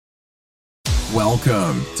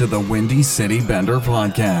Welcome to the Windy City Bender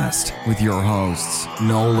Podcast with your hosts,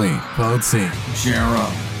 Noli, Potsy, Jerem,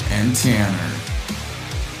 and Tanner.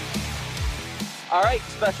 All right,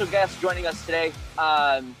 special guest joining us today.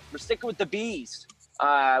 We're sticking with the Bees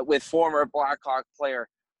with former Blackhawk player,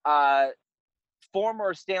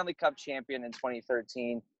 former Stanley Cup champion in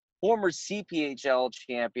 2013, former CPHL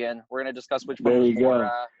champion. We're going to discuss which one was more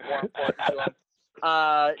important to him.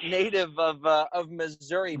 Native of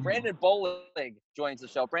Missouri, Brandon Bollig joins the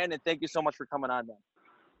show. Brandon, thank you so much for coming on, man.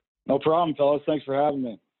 No problem, fellas. Thanks for having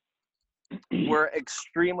me. We're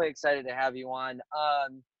extremely excited to have you on.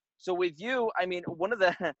 So with you, I mean,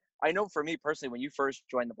 I know for me personally, when you first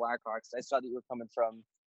joined the Blackhawks, I saw that you were coming from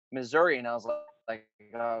Missouri, and I was like,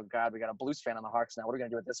 oh God, we got a Blues fan on the Hawks now. What are we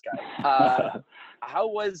gonna do with this guy?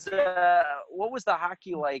 What was the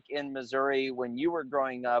hockey like in Missouri when you were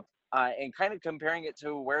growing up? And kind of comparing it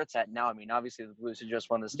to where it's at now. I mean, obviously the Blues have just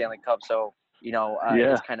won the Stanley Cup, so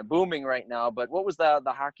it's kind of booming right now. But what was the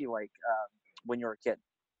hockey like when you were a kid?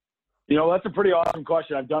 You know, that's a pretty awesome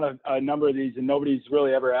question. I've done a number of these, and nobody's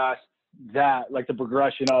really ever asked that, like the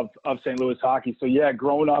progression of St. Louis hockey. So yeah,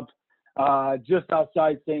 growing up just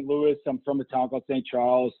outside St. Louis, I'm from a town called St.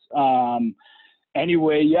 Charles.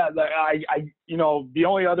 Anyway, yeah, I the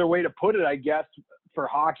only other way to put it, I guess, for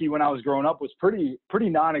hockey when I was growing up was pretty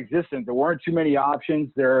non-existent. There weren't too many options.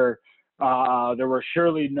 There were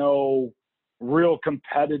surely no real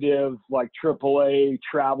competitive like AAA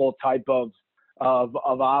travel type of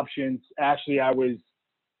options. Actually, I was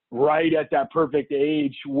right at that perfect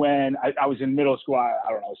age when I was in middle school. I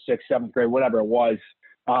don't know, 6th, 7th grade, whatever it was,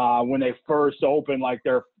 when they first opened like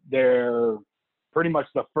their pretty much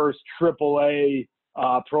the first AAA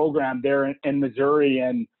program there in Missouri.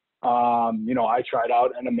 And I tried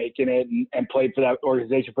out and I'm making it and played for that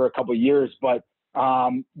organization for a couple of years. But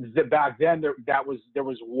back then there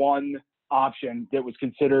was one option that was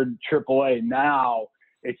considered AAA. Now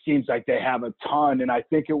it seems like they have a ton. And I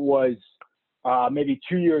think it was maybe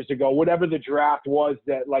 2 years ago, whatever the draft was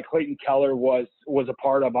that like Clayton Keller was a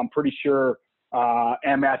part of, I'm pretty sure,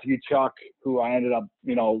 and Matthew Chuck, who I ended up,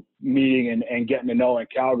 meeting and getting to know in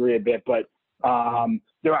Calgary a bit. But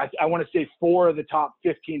I want to say 4 of the top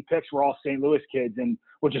 15 picks were all St. Louis kids, and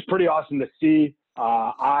which is pretty awesome to see.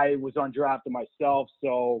 I was undrafted myself,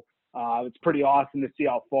 so it's pretty awesome to see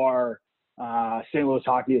how far St. Louis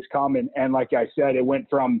hockey has come. And like I said, it went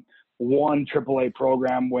from one AAA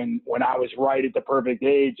program when I was right at the perfect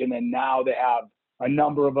age, and then now they have a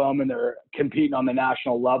number of them, and they're competing on the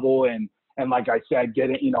national level. And like I said,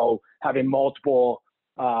 having multiple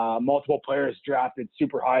players drafted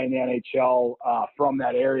super high in the NHL from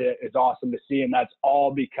that area is awesome to see. And that's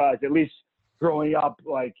all because, at least growing up,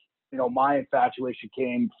 like, my infatuation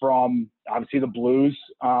came from obviously the Blues,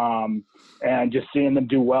 and just seeing them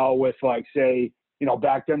do well with, like, say,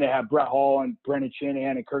 back then they had Brett Hull and Brendan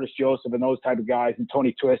Shanahan and Curtis Joseph and those type of guys, and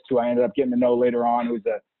Tony Twist, who I ended up getting to know later on, who's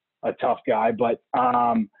a tough guy. But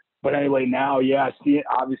anyway, now, yeah,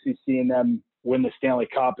 obviously seeing them win the Stanley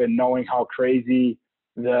Cup and knowing how crazy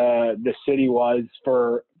the city was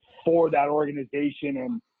for that organization,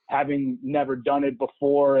 and having never done it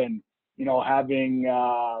before, and having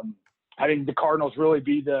the Cardinals really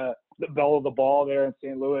be the belle of the ball there in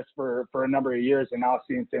St. Louis for a number of years, and now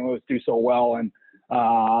seeing St. Louis do so well. And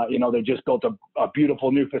they just built a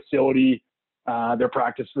beautiful new facility, their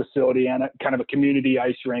practice facility, and kind of a community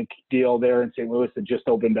ice rink deal there in St. Louis that just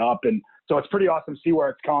opened up. And so it's pretty awesome to see where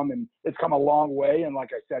it's come, and it's come a long way. And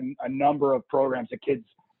like I said, a number of programs that kids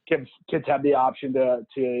have the option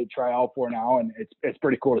to try out for now, and it's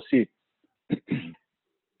pretty cool to see.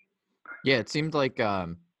 Yeah, it seemed like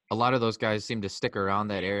a lot of those guys seem to stick around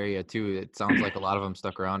that area too. It sounds like a lot of them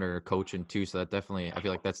stuck around or coaching too. So I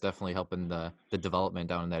feel like that's definitely helping the development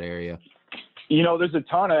down in that area. There's a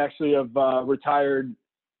ton actually of retired,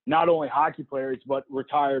 not only hockey players, but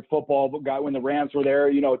retired football guy when the Rams were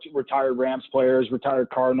there, retired Rams players, retired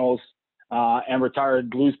Cardinals, and retired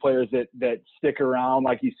Blues players that stick around,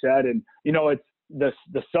 like you said. And, it's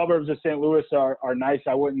the suburbs of St. Louis are nice.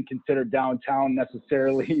 I wouldn't consider downtown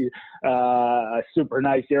necessarily a super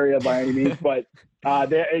nice area by any means, but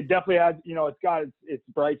it definitely has, it's got its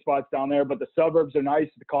bright spots down there, but the suburbs are nice.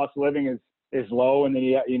 The cost of living is low, and then,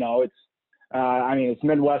 it's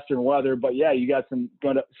Midwestern weather, but yeah, you got some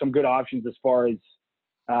good options as far as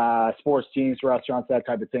sports teams, restaurants, that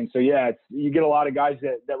type of thing. So yeah, you get a lot of guys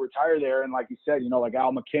that retire there, and like you said, like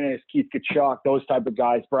Al McInnes, Keith Kachuk, those type of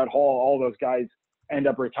guys, Brett Hall, all those guys end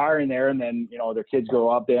up retiring there, and then their kids grow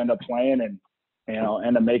up, they end up playing, and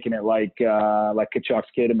end up making it like Kachuk's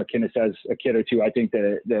kid, and McInnes has a kid or two, I think,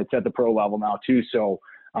 that's at the pro level now too. So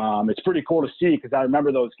it's pretty cool to see because I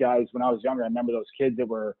remember those guys when I was younger. I remember those kids that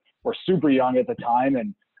were super young at the time,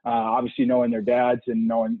 and obviously knowing their dads and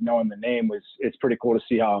knowing the name it's pretty cool to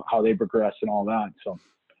see how they progress and all that. So.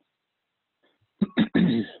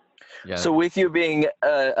 Yeah. So with you being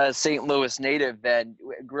a St. Louis native, then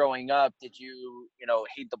growing up, did you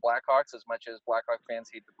hate the Blackhawks as much as Blackhawk fans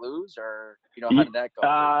hate the Blues, or how did that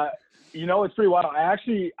go? It's pretty wild. I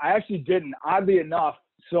actually didn't, oddly enough.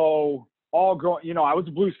 So all growing, I was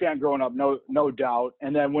a Blues fan growing up, no doubt.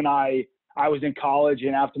 And then when I was in college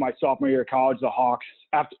and after my sophomore year of college, the Hawks,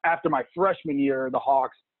 after my freshman year, the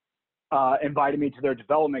Hawks invited me to their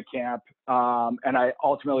development camp, and I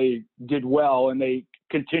ultimately did well, and they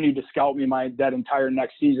continued to scout me that entire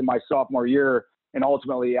next season, my sophomore year, and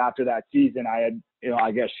ultimately after that season, I had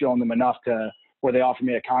I guess shown them enough to where they offered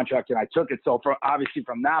me a contract, and I took it. So obviously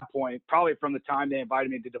from that point, probably from the time they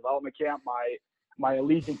invited me to development camp, my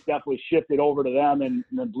allegiance definitely shifted over to them, and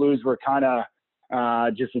the Blues were kind of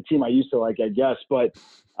just a team I used to like, I guess, but.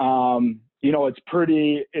 It's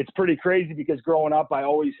pretty crazy because growing up,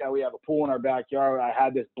 we have a pool in our backyard. I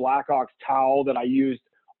had this Blackhawks towel that I used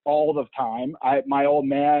all the time. My old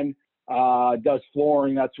man does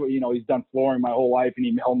flooring. That's what, he's done flooring my whole life, and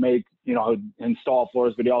he'll make, install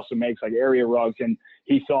floors, but he also makes like area rugs. And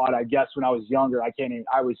he thought, I guess when I was younger,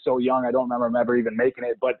 I was so young, I don't remember him ever even making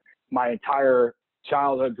it, but my entire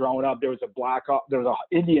childhood growing up, there was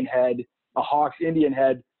a Indian head, a Hawks Indian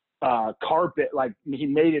head, carpet, like he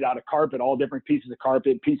made it out of carpet, all different pieces of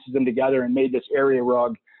carpet, pieces them together and made this area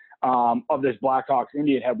rug of this Blackhawks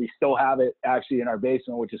Indian head. We still have it actually in our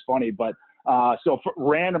basement, which is funny. But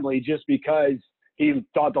randomly, just because he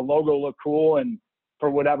thought the logo looked cool and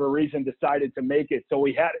for whatever reason decided to make it. So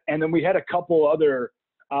we had a couple other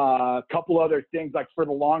things. Like for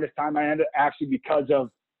the longest time, because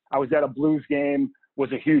I was at a Blues game,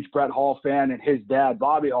 was a huge Brett Hall fan, and his dad,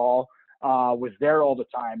 Bobby Hall, was there all the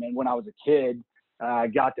time. And when I was a kid, I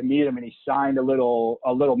got to meet him, and he signed a little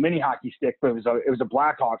mini hockey stick, but it was a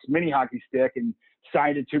Blackhawks mini hockey stick, and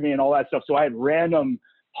signed it to me and all that stuff. So I had random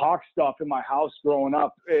Hawk stuff in my house growing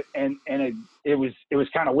up, and it was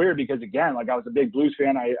kind of weird because again, like I was a big Blues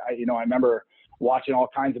fan. I remember watching all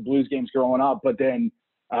kinds of Blues games growing up, but then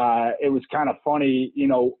it was kind of funny,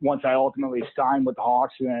 once I ultimately signed with the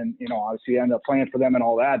Hawks, and then obviously I ended up playing for them and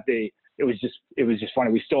all that. It was just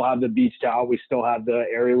funny. We still have the beach towel. We still have the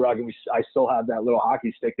area rug, and I still have that little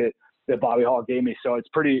hockey stick that Bobby Hall gave me. So it's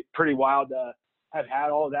pretty wild to have had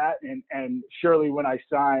all that. And surely when I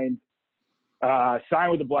signed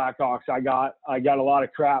with the Blackhawks, I got a lot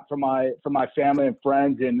of crap from my family and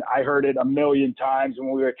friends, and I heard it a million times. And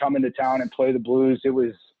when we were coming to town and play the Blues, it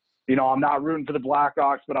was, I'm not rooting for the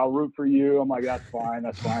Blackhawks, but I'll root for you. I'm like, that's fine.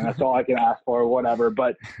 That's all I can ask for, whatever.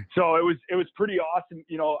 But so it was pretty awesome.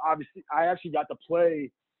 Obviously I actually got to play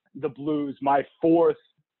the Blues my fourth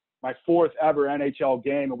ever NHL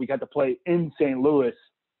game, and we got to play in St. Louis.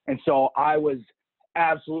 And so I was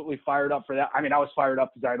absolutely fired up for that. I mean, I was fired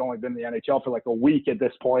up because I'd only been in the NHL for like a week at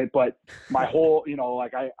this point, but my whole,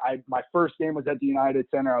 my first game was at the United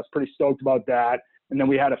Center. I was pretty stoked about that. And then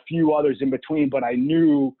we had a few others in between, but I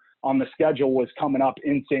knew on the schedule was coming up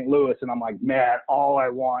in St. Louis. And I'm like, man, all I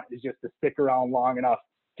want is just to stick around long enough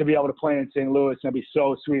to be able to play in St. Louis. And it'd be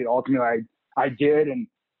so sweet. Ultimately, I did. And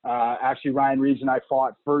actually Ryan Reeves and I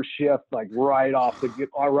fought first shift, like right off the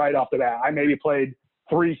bat. I maybe played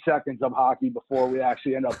 3 seconds of hockey before we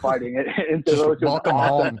actually ended up fighting it. Welcome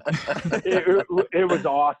home. It was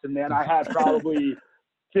awesome, man. I had probably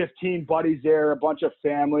 15 buddies there, a bunch of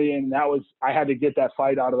family, and I had to get that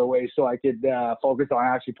fight out of the way so I could focus on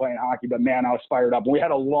actually playing hockey. But man, I was fired up. We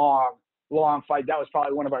had a long fight. That was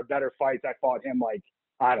probably one of our better fights. I fought him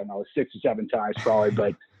 6 or 7 times probably,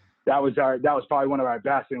 but that was probably one of our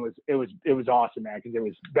best. And it was awesome, man, because it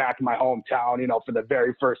was back in my hometown, for the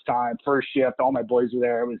very first time, first shift. All my boys were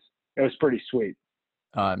there. It was pretty sweet.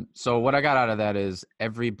 So what I got out of that is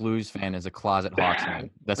every Blues fan is a closet Hawks fan.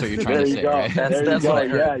 That's what you're trying to say, go. right? That's what I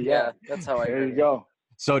heard. Yeah, that's how I heard. There you go.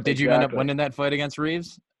 So did you end up winning that fight against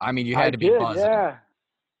Reeves? I mean, you had to be buzzing. Yeah.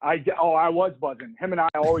 I was buzzing. Him and I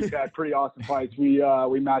always had pretty awesome fights. We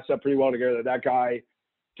matched up pretty well together. That guy,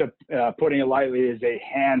 putting it lightly, is a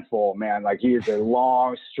handful, man. Like, he is a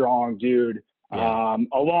long, strong dude. Yeah.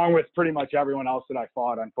 Along with pretty much everyone else that I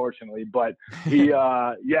fought, unfortunately. But he,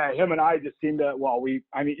 him and I just seemed to,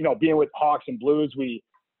 being with Hawks and Blues, we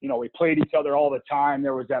played each other all the time.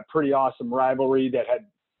 There was that pretty awesome rivalry that had,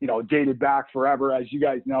 dated back forever, as you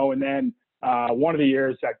guys know. And then one of the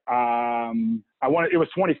years that it was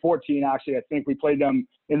 2014, actually. I think we played them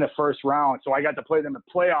in the first round. So I got to play them in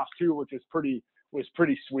playoffs too, which was pretty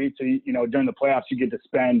sweet. So, during the playoffs, you get to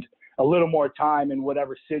spend a little more time in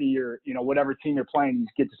whatever city whatever team you're playing, you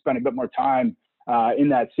get to spend a bit more time in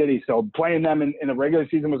that city. So playing them in the regular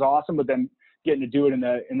season was awesome, but then getting to do it in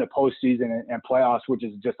the postseason and playoffs, which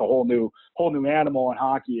is just a whole new animal in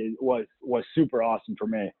hockey, was super awesome for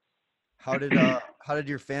me. How did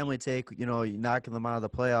your family take, knocking them out of the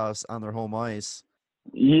playoffs on their home ice?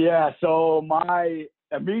 Yeah, so my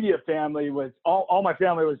immediate family was all my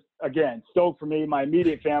family was, again, stoked for me. My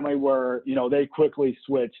immediate family were, they quickly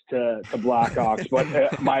switched to Blackhawks, but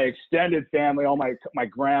my extended family, all my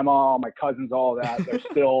grandma, all my cousins, all that, they're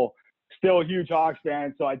still huge Hawks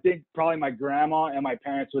fans. So I think probably my grandma and my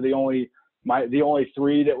parents were the only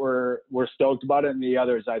three that were stoked about it, and the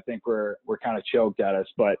others I think were kind of choked at us.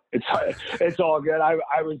 But it's all good. I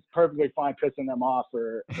was perfectly fine pissing them off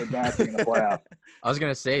for dancing in the playoffs. I was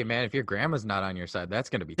gonna say, man, if your grandma's not on your side, that's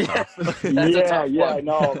gonna be tough.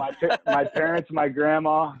 No, my parents, my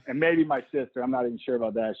grandma, and maybe my sister. I'm not even sure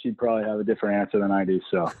about that. She'd probably have a different answer than I do.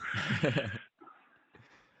 So.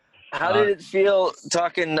 How did it feel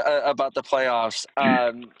talking about the playoffs?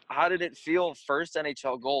 How did it feel first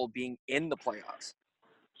NHL goal being in the playoffs?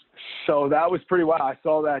 So that was pretty wild. I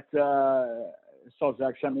saw that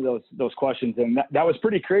Zach sent me those questions, and that was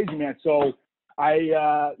pretty crazy, man. So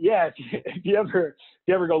if you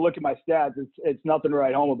ever go look at my stats, it's nothing to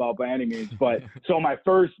write home about by any means. But so my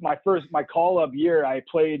call up year, I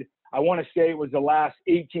want to say it was the last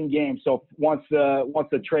 18 games. So once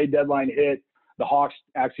the trade deadline hit, the Hawks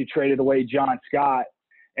actually traded away John Scott.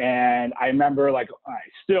 And I remember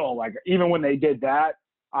even when they did that,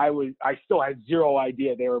 I still had zero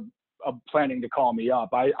idea they were planning to call me up.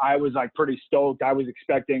 I was pretty stoked. I was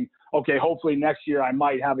expecting, okay, hopefully next year I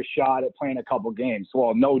might have a shot at playing a couple games.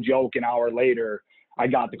 Well, no joke, an hour later, I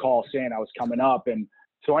got the call saying I was coming up. And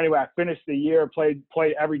so anyway, I finished the year, played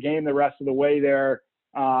every game the rest of the way there.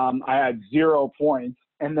 I had 0 points.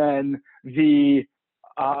 And then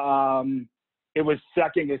it was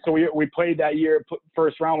second. So we played that year,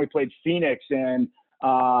 first round, we played Phoenix, and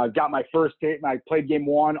got my first game. I played game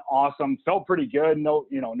 1. Awesome. Felt pretty good. No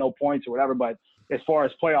points or whatever. But as far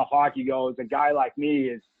as playoff hockey goes, a guy like me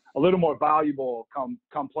is a little more valuable come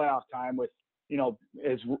playoff time with,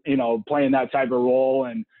 playing that type of role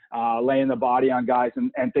and laying the body on guys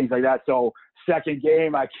and things like that. So second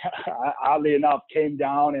game, I oddly enough came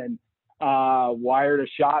down and wired a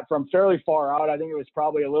shot from fairly far out. I think it was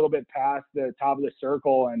probably a little bit past the top of the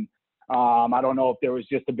circle. And I don't know if there was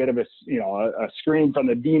just a bit of a screen from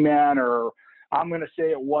the D-man, or I'm going to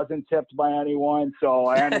say it wasn't tipped by anyone. So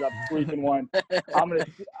I ended up squeaking one.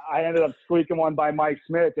 I ended up squeaking one by Mike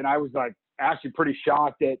Smith. And I was actually pretty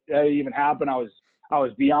shocked that it even happened. I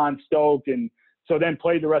was beyond stoked. And so then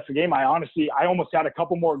played the rest of the game. I almost had a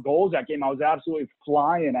couple more goals that game. I was absolutely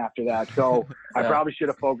flying after that. So I probably should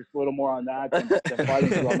have focused a little more on that than fighting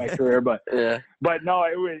throughout my career. But no,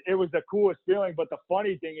 it was the coolest feeling. But the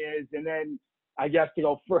funny thing is, and then I guess to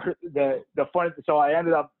go further, the funny, so I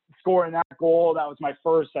ended up scoring that goal. That was my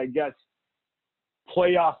first, I guess,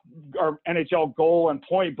 playoff or NHL goal and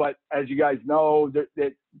point. But as you guys know,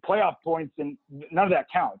 the playoff points and none of that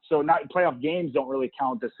counts. So playoff games don't really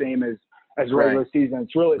count the same as regular season.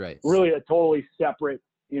 It's really a totally separate,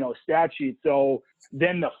 stat sheet. So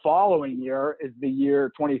then the following year is the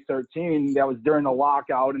year 2013. That was during the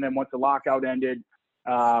lockout. And then once the lockout ended,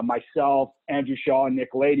 myself, Andrew Shaw, and Nick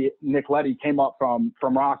Leddy came up from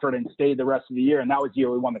Rockford and stayed the rest of the year. And that was the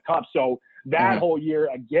year we won the cup. So that whole year,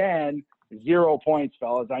 again, 0 points,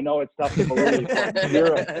 fellas. I know it's tough to believe, but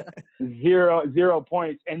zero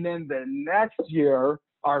points. And then the next year,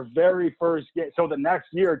 our very first game. So the next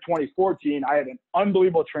year, 2014, I had an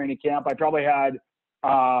unbelievable training camp. I probably had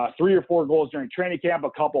 3 or 4 goals during training camp,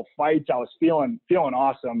 a couple fights. I was feeling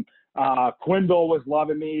awesome. Quinville was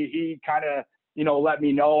loving me. He kind of, let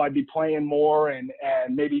me know I'd be playing more and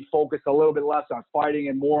maybe focus a little bit less on fighting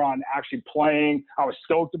and more on actually playing. I was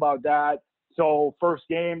stoked about that. So first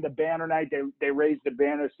game, the banner night, they raised the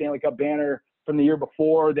banner, Stanley Cup banner from the year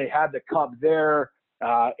before. They had the cup there.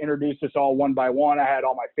 Introduced us all one by one. I had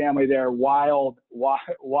all my family there. Wild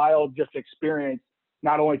just experience,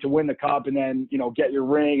 not only to win the cup and then, get your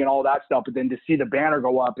ring and all that stuff, but then to see the banner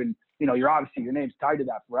go up and, your name's tied to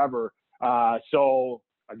that forever. So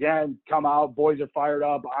again, come out, boys are fired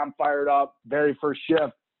up. I'm fired up. Very first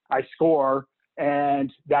shift, I score.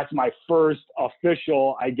 And that's my first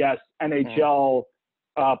official, I guess, NHL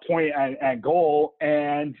point and goal,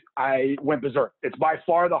 and I went berserk. It's by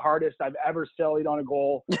far the hardest I've ever sallied on a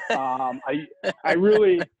goal. I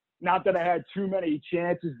really, not that I had too many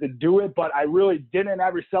chances to do it, but I really didn't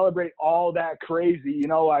ever celebrate all that crazy.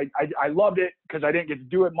 I loved it because I didn't get to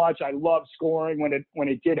do it much. I loved scoring when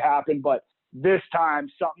it did happen, but this time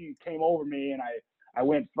something came over me and I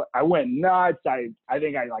went nuts. I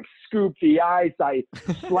think I like scooped the ice. I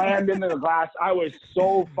slammed into the glass. I was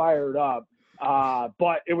so fired up.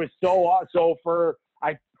 But it was so for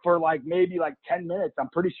like maybe like 10 minutes, I'm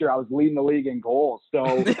pretty sure I was leading the league in goals. So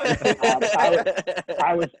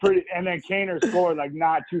I was pretty, and then Kaner scored like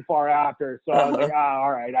not too far after. So I was like,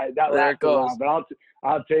 all right, that lasted long, but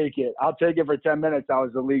I'll take it. I'll take it for 10 minutes. I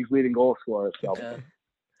was the league's leading goal scorer. So. Yeah.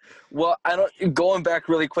 Well, going back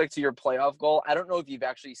really quick to your playoff goal, I don't know if you've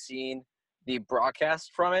actually seen the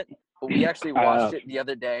broadcast from it, but we actually watched it the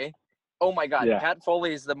other day. Oh my God, yeah. Pat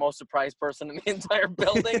Foley is the most surprised person in the entire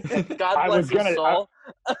building. God bless his soul.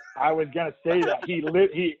 I was gonna say that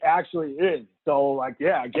he actually is. So like,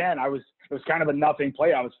 yeah, again, it was kind of a nothing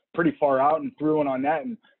play. I was pretty far out and threw one on net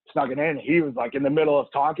and snuck it in. He was like in the middle of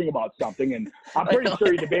talking about something, and I'm pretty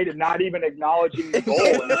sure he debated not even acknowledging the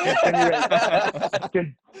goal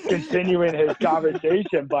and continuing his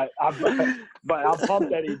conversation. But I'm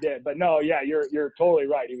pumped that he did. But no, yeah, you're totally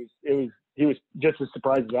right. He was just as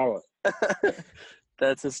surprised as I was.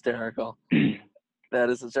 That's hysterical. That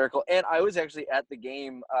is hysterical. And I was actually at the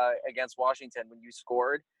game against Washington when you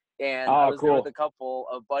scored, and I was there with a couple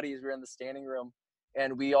of buddies. We were in the standing room,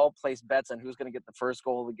 and we all placed bets on who's going to get the first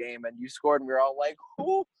goal of the game. And you scored, and we were all like,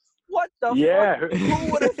 "Who? What the fuck?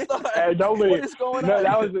 Who would have thought? What is going on?"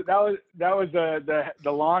 That was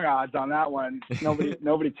the long odds on that one.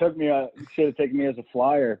 Nobody should have taken me as a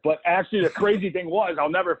flyer. But actually, the crazy thing was, I'll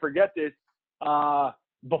never forget this.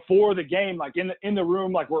 Before the game, like in the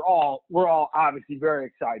room, like we're all obviously very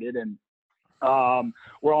excited, and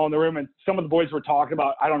we're all in the room, and some of the boys were talking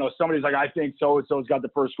about, I don't know, somebody's like, I think so and so's got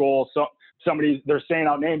the first goal. So they're saying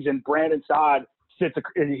out names, and Brandon Saad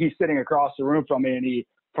he's sitting across the room from me, and he,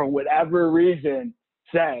 for whatever reason,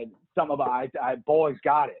 said something about Bollig's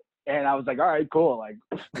got it. And I was like, all right, cool. Like,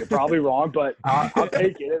 you're probably wrong, but I'll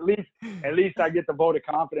take it. At least I get the vote of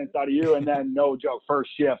confidence out of you. And then, no joke,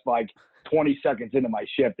 first shift, like 20 seconds into my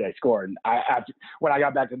shift, I scored. And when I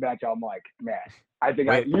got back to the bench, I'm like, man, I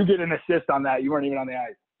think you get an assist on that. You weren't even on the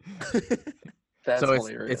ice. That's so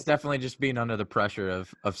hilarious. It's definitely just being under the pressure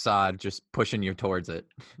of Saad just pushing you towards it.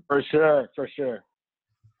 For sure.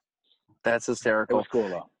 That's hysterical. It was cool,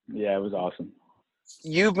 though. Yeah, it was awesome.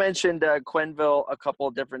 You've mentioned Quenneville a couple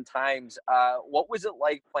of different times. What was it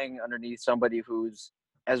like playing underneath somebody who's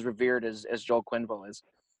as revered as Joel Quenneville is?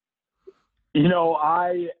 You know,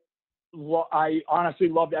 I honestly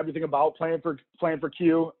loved everything about playing for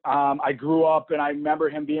Q. I grew up, and I remember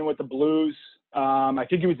him being with the Blues. I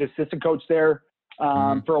think he was the assistant coach there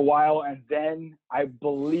for a while, and then I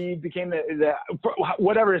believe became the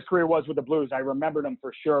whatever his career was with the Blues. I remembered him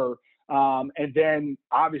for sure. And then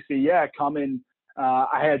obviously, coming.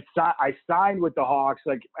 I signed with the Hawks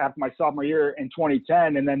like after my sophomore year in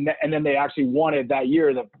 2010, and then they actually won it that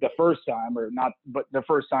year, the first time, or not, but the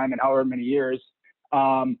first time in however many years.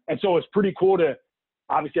 And so it was pretty cool to,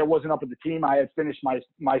 obviously I wasn't up with the team. I had finished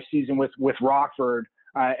my season with Rockford,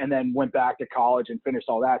 and then went back to college and finished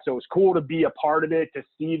all that. So it was cool to be a part of it, to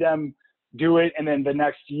see them do it. And then the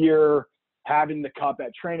next year having the cup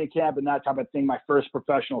at training camp and that type of thing, my first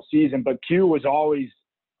professional season. But Q was always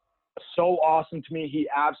so awesome to me. He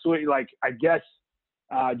absolutely, like, I guess,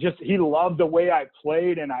 he loved the way I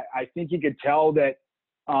played. And I think he could tell that,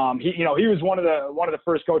 he was one of the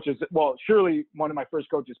first coaches, well, surely one of my first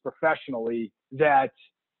coaches professionally that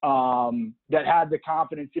had the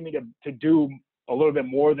confidence in me to do a little bit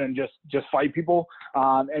more than just fight people.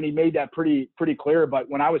 And he made that pretty clear. But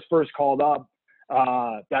when I was first called up,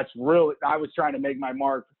 I was trying to make my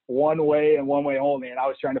mark one way and one way only. And I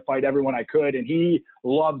was trying to fight everyone I could. And he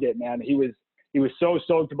loved it, man. He was so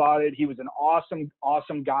stoked about it. He was an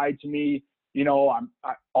awesome guy to me. You know,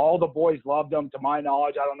 all the boys loved him, to my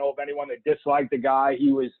knowledge. I don't know of anyone that disliked the guy.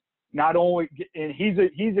 He was not only, and he's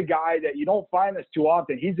a guy that you don't find this too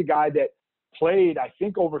often. He's a guy that played, I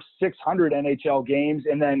think, over 600 NHL games,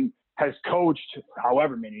 and then has coached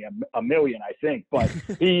however many, a million, I think. But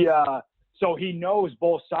so he knows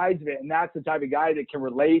both sides of it, and that's the type of guy that can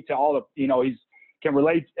relate to all the, he can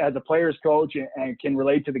relate as a player's coach and can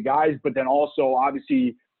relate to the guys, but then also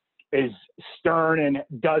obviously is stern and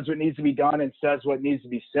does what needs to be done and says what needs to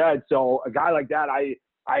be said. So a guy like that, I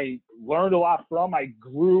learned a lot from. I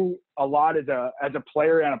grew a lot as a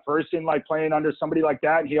player and a person, like playing under somebody like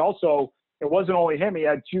that. And he also, it wasn't only him. We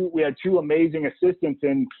had two amazing assistants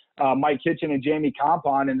in Mike Kitchen and Jamie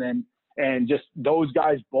Compon, and just those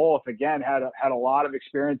guys both, again, had a lot of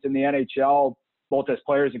experience in the NHL, both as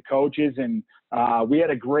players and coaches. And we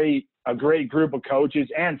had a great group of coaches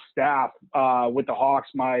and staff with the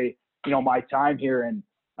Hawks my time here. And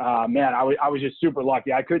man, I was just super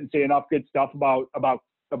lucky. I couldn't say enough good stuff about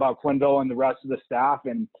Quinville and the rest of the staff,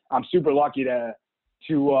 and I'm super lucky to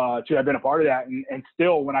have been a part of that. And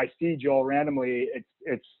still, when I see Joel randomly,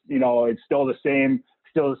 it's still the same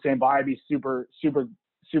vibe. He's super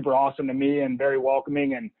awesome to me and very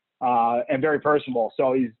welcoming and very personable.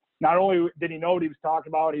 So he's not only did he know what he was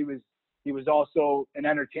talking about, he was also an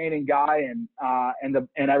entertaining guy, and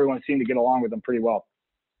everyone seemed to get along with him pretty well.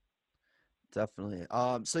 Definitely.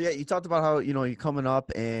 So yeah, you talked about how, you're coming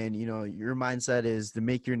up and, your mindset is to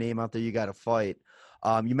make your name out there. You got to fight.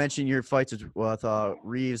 You mentioned your fights with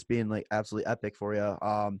Reeves being like absolutely epic for you.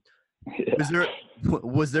 Yeah.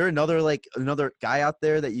 Was there another guy out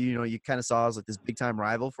there that you kind of saw as like this big time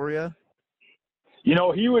rival for you? He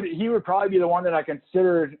would probably be the one that I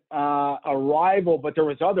considered a rival, but there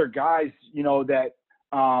was other guys, that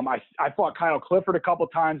I fought Kyle Clifford a couple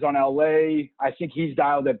times on LA. I think he's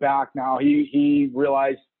dialed it back now. He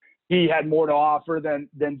realized he had more to offer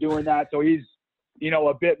than doing that. So he's,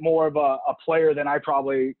 a bit more of a player than I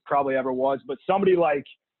probably ever was. But somebody like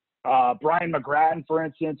Brian McGrattan, for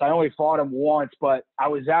instance, I only fought him once, but I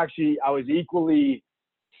was equally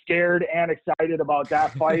scared and excited about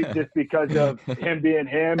that fight just because of him being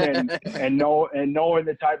him and knowing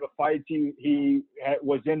the type of fights he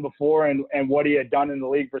was in before and what he had done in the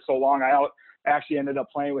league for so long. I actually ended up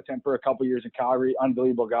playing with him for a couple years in Calgary.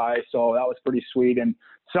 Unbelievable guy. So that was pretty sweet. And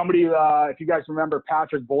somebody, if you guys remember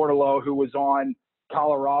Patrick Bordelot, who was on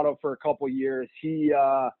Colorado for a couple years,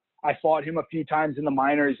 I fought him a few times in the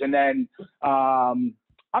minors. And then I'm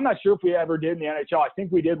not sure if we ever did in the NHL. I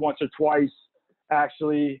think we did once or twice,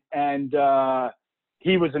 actually. And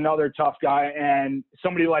he was another tough guy. And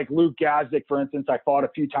somebody like Luke Gazdic, for instance, I fought a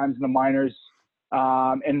few times in the minors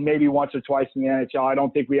and maybe once or twice in the NHL. I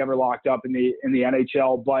don't think we ever locked up in the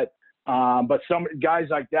NHL, but some guys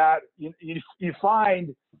like that, you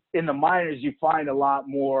find in the minors, you find a lot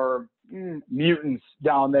more mutants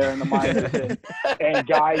down there in the minors and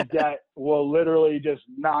guys that will literally just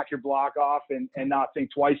knock your block off and not think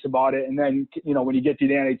twice about it. And then, when you get to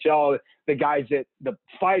the NHL, the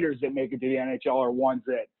fighters that make it to the NHL are ones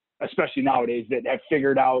that, especially nowadays, that have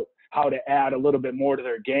figured out how to add a little bit more to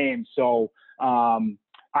their game. So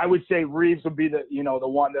I would say Reeves would be the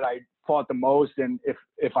one that I fought the most. And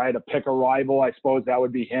if I had to pick a rival, I suppose that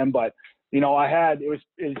would be him. But, it was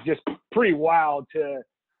just pretty wild to,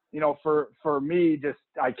 for me, just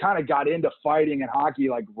I kind of got into fighting and hockey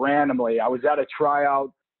like randomly. I was at a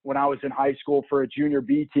tryout when I was in high school for a junior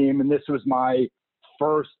B team, and this was my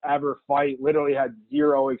first ever fight. Literally had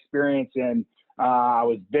zero experience in. I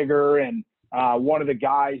was bigger, and one of the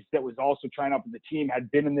guys that was also trying up with the team had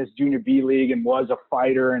been in this junior B league and was a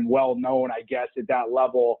fighter and well known, I guess, at that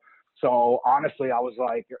level. So honestly, I was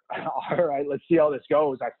like, all right, let's see how this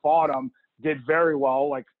goes. I fought him, did very well,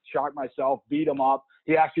 like shocked myself, beat him up.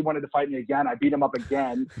 He actually wanted to fight me again. I beat him up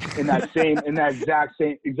again in that exact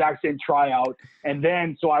same tryout. And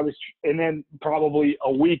then probably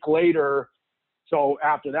a week later, so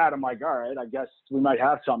after that, I'm like, all right, I guess we might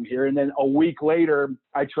have something here. And then a week later,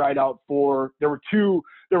 I tried out there were two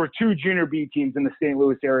junior B teams in the St.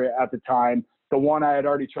 Louis area at the time. The one I had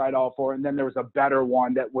already tried out for, and then there was a better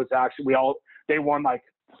one that was actually they won like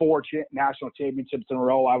 4 national championships in a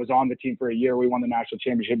row. I was on the team for a year. We won the national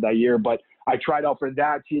championship that year, but I tried out for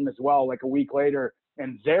that team as well, like a week later.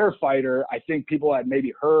 And their fighter, I think people had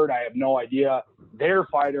maybe heard, I have no idea. Their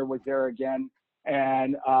fighter was there again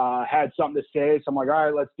and had something to say. So I'm like, all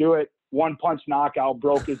right, let's do it. 1-punch knockout,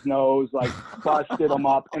 broke his nose, like busted him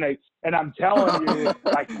up. And I'm telling you,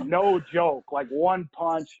 like no joke, like 1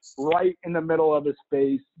 punch right in the middle of his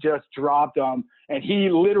face, just dropped him. And he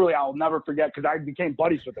literally, I'll never forget, because I became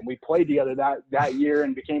buddies with him. We played together that year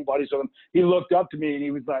and became buddies with him. He looked up to me and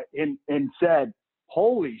he was like, and said,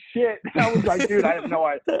 "Holy shit!" And I was like, "Dude, I have no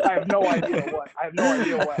idea what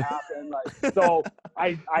happened." Like, so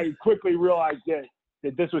I quickly realized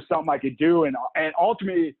that this was something I could do, and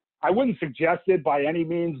ultimately, I wouldn't suggest it by any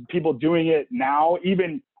means. People doing it now,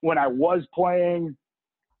 even when I was playing,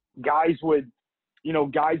 guys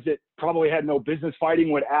that probably had no business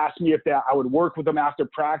fighting would ask me if I would work with them after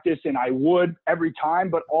practice, and I would every time,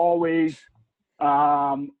 but always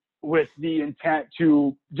with the intent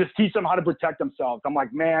to just teach them how to protect themselves. I'm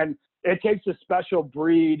like, man, it takes a special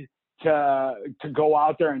breed to go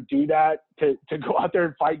out there and do that, to go out there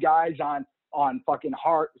and fight guys on fucking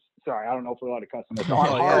hard. Sorry, I don't know if we're allowed to cuss on this. On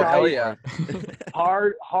hard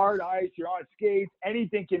ice, hard ice. You're on skates.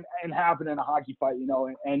 Anything can happen in a hockey fight,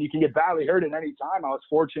 and you can get badly hurt at any time. I was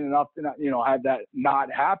fortunate enough to, have that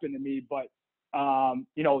not happen to me, but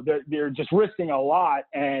they're just risking a lot,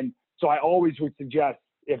 and so I always would suggest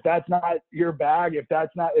if that's not your bag, if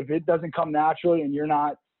it doesn't come naturally and you're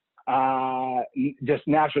not just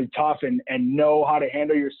naturally tough and know how to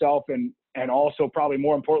handle yourself and also probably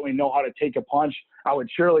more importantly know how to take a punch, I would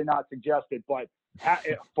surely not suggest it. But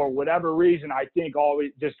for whatever reason, I think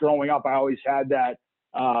always just growing up, I always had that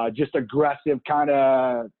just aggressive kind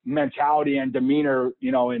of mentality and demeanor,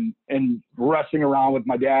 you know, and wrestling around with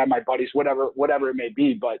my dad, my buddies, whatever it may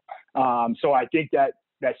be. But so I think that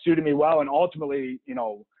suited me well. And ultimately, you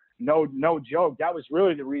know, no joke, that was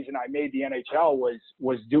really the reason I made the NHL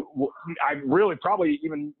I really probably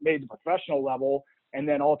even made the professional level and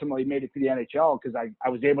then ultimately made it to the NHL because I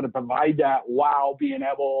was able to provide that while being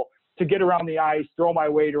able to get around the ice, throw my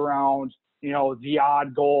weight around, you know, the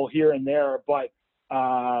odd goal here and there. But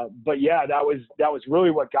yeah, that was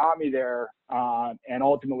really what got me there. And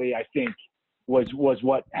ultimately I think was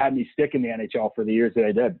what had me stick in the NHL for the years that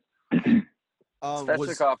I did.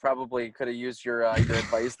 Svechnikov probably could have used your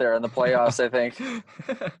advice there in the playoffs, I think.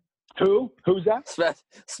 Who's that?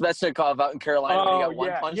 Svechnikov out in Carolina when he got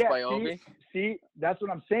one punch by Ovi. See, that's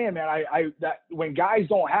what I'm saying, man. That when guys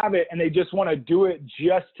don't have it and they just want to do it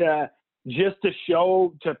just to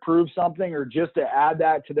show, to prove something or just to add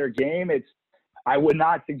that to their game, I would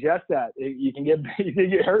not suggest that. You can get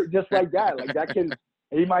hurt just like that. Like that kid,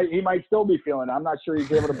 he might still be feeling it. I'm not sure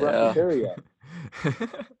he's able to brush his hair yet.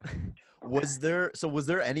 Was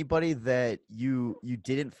there anybody that you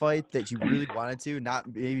didn't fight that you really wanted to,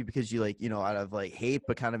 not maybe because you like, you know, out of like hate,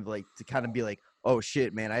 but kind of like to kind of be like, oh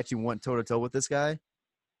shit, man, I actually went toe to toe with this guy?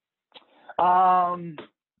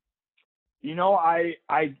 You know, I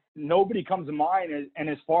nobody comes to mind, and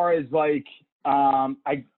as far as like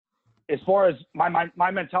as far as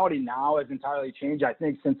my mentality now has entirely changed. I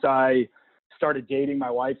think since I started dating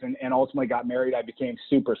my wife and ultimately got married, I became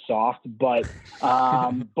super soft. But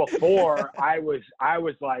before I was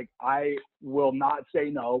like, I will not say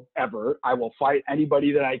no ever. I will fight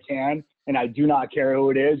anybody that I can, and I do not care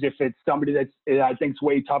who it is. If it's somebody that I think's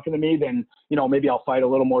way tougher than me, then, you know, maybe I'll fight a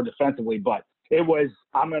little more defensively. But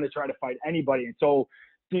I'm going to try to fight anybody. And so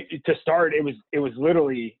to start, it was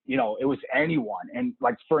literally, you know, it was anyone. And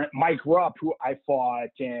like for Mike Rupp, who I fought,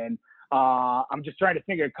 and I'm just trying to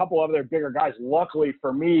think of a couple other bigger guys. Luckily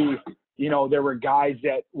for me, you know, there were guys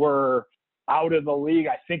that were out of the league.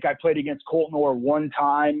 I think I played against Colton Orr one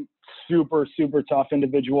time, super, super tough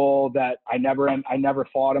individual that I never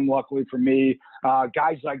fought him, luckily for me.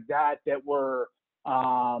 Guys like that were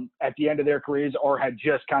at the end of their careers or had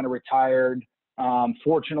just kind of retired.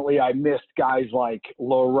 Fortunately, I missed guys like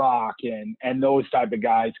Larock and those type of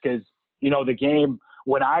guys because, you know, the game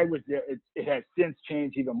when I was there, it has since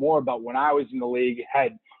changed even more. But when I was in the league,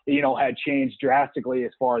 had changed drastically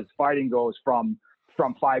as far as fighting goes from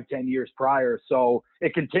 5-10 years prior. So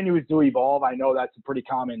it continues to evolve. I know that's a pretty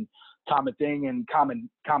common thing and common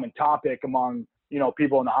topic among, you know,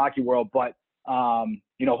 people in the hockey world. But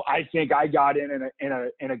you know, I think I got in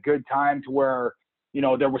a good time to where, you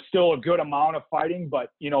know, there was still a good amount of fighting,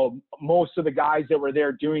 but, you know, most of the guys that were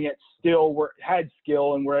there doing it still had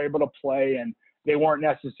skill and were able to play, and they weren't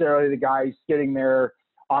necessarily the guys sitting there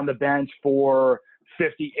on the bench for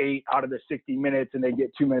 58 out of the 60 minutes and they get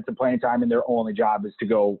 2 minutes of playing time and their only job is to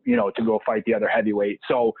go fight the other heavyweight.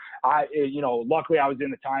 So you know, luckily I was in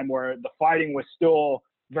the time where the fighting was still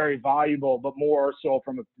very valuable, but more so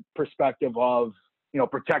from a perspective of, you know,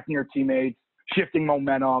 protecting your teammates, shifting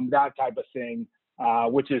momentum, that type of thing.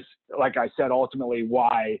 Which is, like I said, ultimately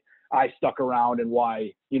why I stuck around and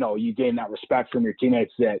why, you know, you gain that respect from your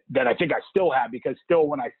teammates that I think I still have, because still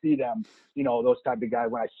when I see them, you know, those type of guys,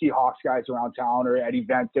 when I see Hawks guys around town or at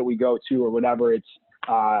events that we go to or whatever, it's,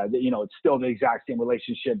 you know, it's still the exact same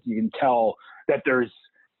relationship. You can tell that there's,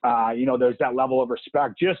 you know, there's that level of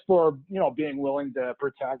respect just for, you know, being willing to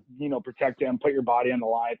protect them, put your body on the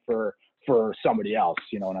line for somebody else.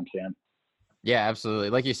 You know what I'm saying? Yeah,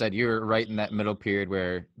 absolutely. Like you said, you were right in that middle period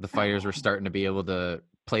where the fighters were starting to be able to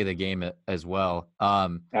play the game as well.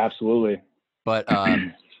 Absolutely. But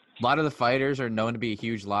a lot of the fighters are known to be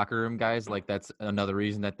huge locker room guys. Like that's another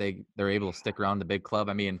reason that they're able to stick around the big club.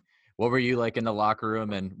 I mean, what were you like in the locker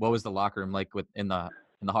room, and what was the locker room like in the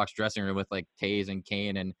Hawks dressing room with like Taze and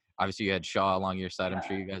Kane, and obviously you had Shaw along your side. I'm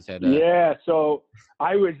sure you guys had. Yeah. So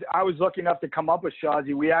I was lucky enough to come up with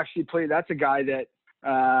Shawzy. We actually played. That's a guy that.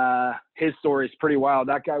 His story is pretty wild.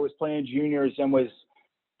 That guy was playing juniors and was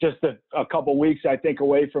just a couple weeks, I think,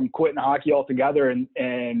 away from quitting hockey altogether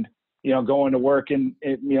and you know, going to work in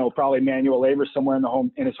you know, probably manual labor somewhere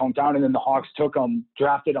in his hometown. And then the Hawks took him,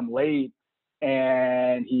 drafted him late,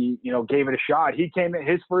 and he, you know, gave it a shot. He came in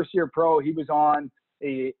his first year pro. He was on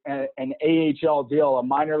an AHL deal, a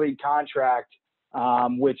minor league contract,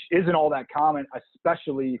 which isn't all that common,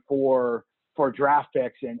 especially for draft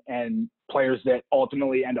picks and players that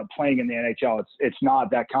ultimately end up playing in the NHL. It's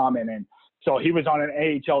not that common. And so he was on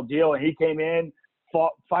an AHL deal, and he came in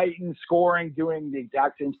fighting, scoring, doing the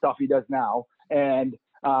exact same stuff he does now, and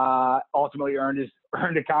ultimately earned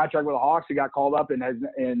a contract with the Hawks. He got called up and has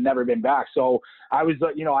never been back. So I was,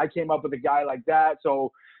 I came up with a guy like that.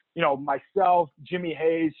 So, myself, Jimmy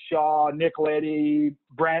Hayes, Shaw, Nick Liddy,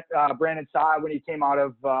 Brandon Tsai, when he came out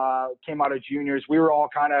of juniors, we were all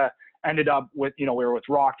kind of ended up with, we were with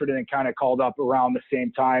Rockford and then kind of called up around the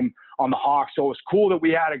same time on the Hawks. So it was cool that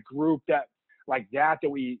we had a group that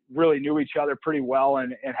we really knew each other pretty well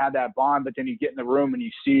and had that bond. But then you get in the room and you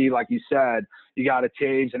see, like you said, you got a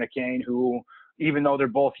Taves and a Kane who, even though they're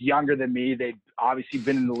both younger than me, they've obviously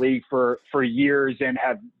been in the league for years and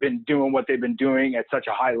have been doing what they've been doing at such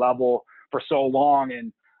a high level for so long.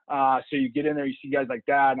 And so you get in there, you see guys like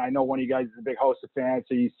that. And I know one of you guys is a big Hossa fan.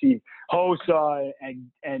 So you see Hossa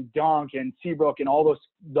and Dunk and Seabrook and all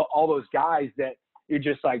those guys that you're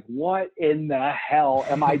just like, what in the hell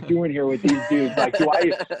am I doing here with these dudes?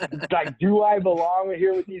 Do I belong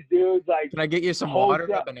here with these dudes? Like, can I get you some water,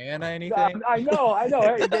 a banana, anything? I know.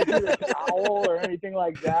 Hey, get you a towel or anything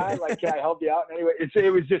like that. Like, can I help you out? Anyway,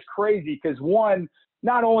 it was just crazy because one,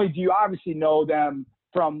 not only do you obviously know them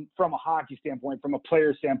from a hockey standpoint, from a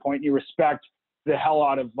player standpoint, you respect the hell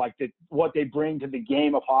out of what they bring to the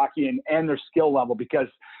game of hockey and their skill level, because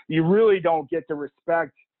you really don't get to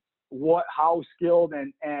respect how skilled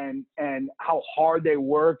and how hard they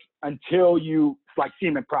work until you see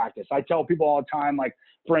them in practice. I tell people all the time,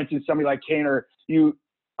 for instance, somebody like Kaner, you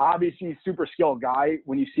obviously super skilled guy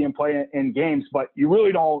when you see him play in games, but you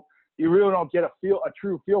really don't get a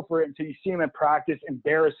true feel for it until you see him in practice,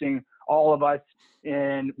 embarrassing all of us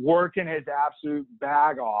and working his absolute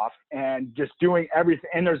bag off and just doing everything.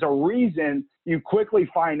 And there's a reason. You quickly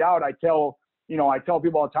find out. I tell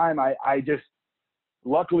people all the time, I just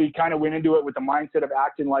luckily kind of went into it with the mindset of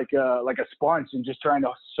acting like a sponge and just trying to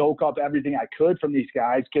soak up everything I could from these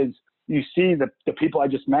guys. Cause you see the people I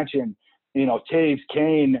just mentioned, Taves,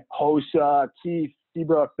 Kane, Hossa, Keith,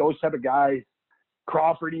 Seabrook, those type of guys,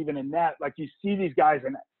 Crawford, even in net, you see these guys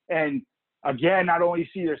and again, not only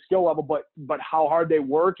see their skill level, but how hard they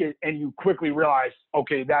work, and you quickly realize,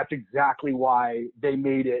 okay, that's exactly why they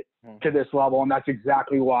made it to this level, and that's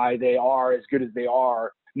exactly why they are as good as they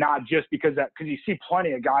are. Not just because you see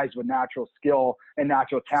plenty of guys with natural skill and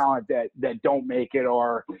natural talent that don't make it,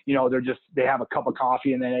 or they have a cup of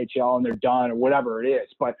coffee in the NHL and they're done, or whatever it is.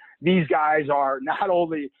 But these guys are not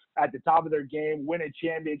only at the top of their game, winning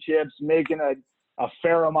championships, making a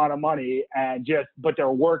fair amount of money, but they're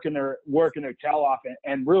working their tail off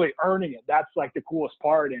and really earning it. That's the coolest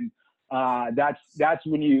part. And that's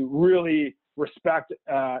when you really respect,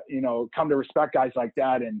 come to respect guys like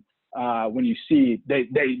that. And when you see they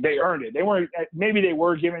earned it. They weren't, maybe they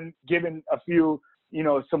were given a few,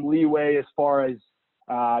 some leeway as far as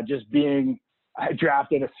just being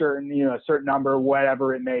drafted a certain number,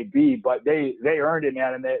 whatever it may be, but they earned it,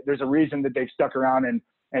 man. And there's a reason that they've stuck around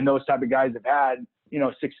and those type of guys have had,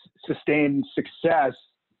 sustained success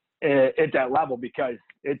at that level, because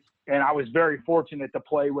and I was very fortunate to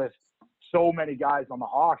play with so many guys on the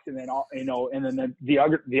Hawks, and then the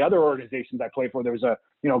other organizations I played for, there was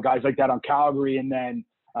guys like that on Calgary, and then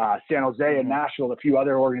San Jose and Nashville, a few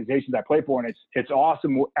other organizations I played for, and it's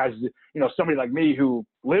awesome as somebody like me who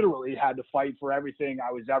literally had to fight for everything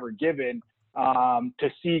I was ever given, to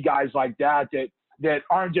see guys like that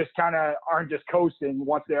aren't just coasting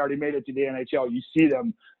once they already made it to the NHL. You see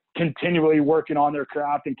them continually working on their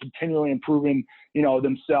craft and continually improving,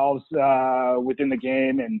 themselves within the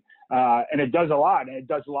game, and it does a lot. And it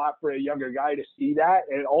does a lot for a younger guy to see that,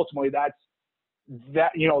 and ultimately that's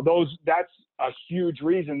a huge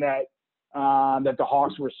reason that the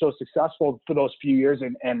Hawks were so successful for those few years,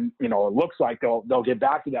 and it looks like they'll get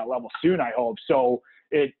back to that level soon, I hope. So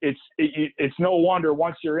it's no wonder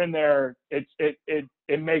once you're in there, it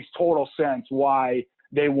makes total sense why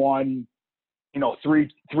they won,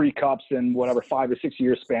 three cups in whatever 5 or 6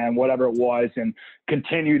 year span, whatever it was, and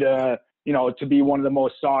continue to be one of the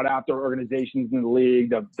most sought after organizations in the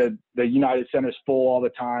league. The United Center's full all the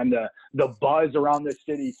time. The buzz around this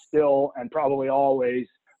city still and probably always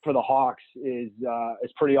for the Hawks is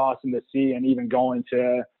pretty awesome to see. And even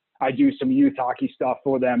I do some youth hockey stuff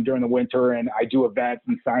for them during the winter, and I do events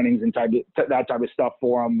and signings and that type of stuff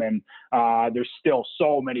for them. And there's still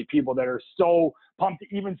so many people that are so pumped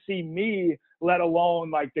to even see me, let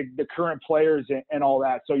alone the current players and all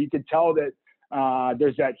that. So you could tell that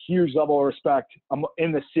there's that huge level of respect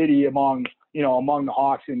in the city among the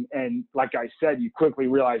Hawks. And like I said, you quickly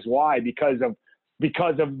realize why, because of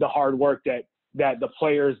because of the hard work that the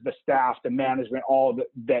players, the staff, the management,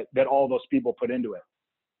 that all those people put into it.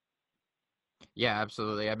 Yeah,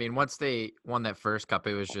 absolutely. I mean, once they won that first cup,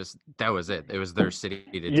 it was just that was it. It was their city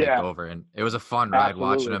to take Yeah, over, and it was a fun ride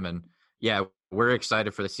watching absolutely. them. And yeah, we're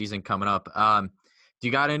excited for the season coming up. Do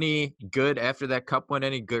you got any good after that cup win?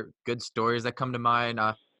 Any good stories that come to mind,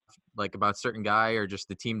 like about certain guy or just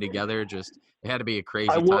the team together? Just it had to be a crazy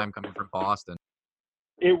time coming from Boston.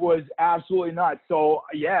 It was absolutely nuts. So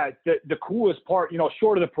yeah, the coolest part,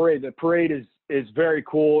 short of the parade is very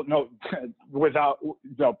cool. No,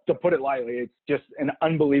 to put it lightly, it's just an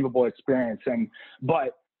unbelievable experience.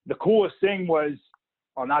 But the coolest thing was,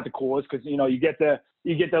 well, not the coolest, because you get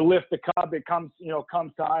to lift the cup. It comes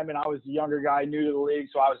time, and I was a younger guy, new to the league,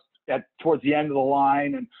 so I was towards the end of the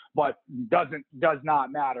line, but does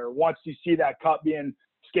not matter. Once you see that cup being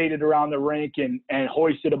skated around the rink and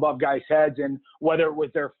hoisted above guys' heads, and whether it was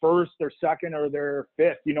their first, their second, or their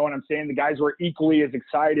fifth, you know what I'm saying? The guys were equally as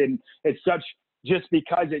excited. It's just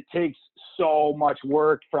because it takes so much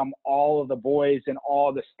work from all of the boys and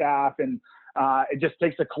all the staff, and it just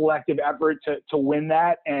takes a collective effort to win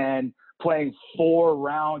that. And playing 4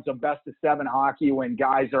 rounds of best of 7 hockey when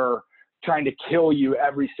guys are trying to kill you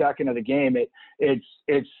every second of the game,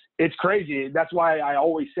 it's crazy. That's why I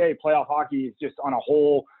always say playoff hockey is just on a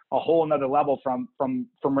whole another level from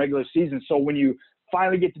regular season. So when you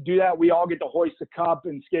finally get to do that, we all get to hoist the cup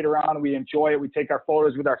and skate around, and we enjoy it. We take our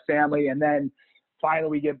photos with our family, and then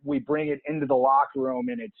finally we bring it into the locker room,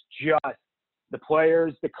 and it's just the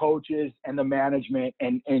players, the coaches, and the management,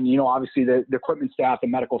 and obviously the equipment staff, the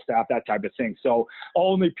medical staff, that type of thing. So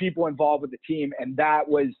only people involved with the team, and that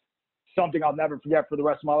was something I'll never forget for the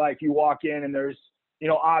rest of my life. You walk in, and there's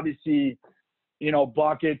obviously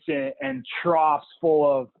buckets and troughs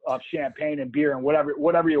full of champagne and beer and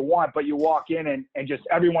whatever you want, but you walk in and just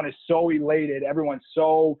everyone is so elated, everyone's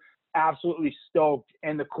so absolutely stoked.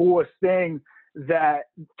 And the coolest thing that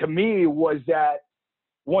to me was that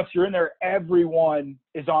once you're in there, everyone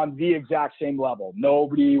is on the exact same level.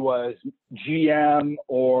 Nobody was GM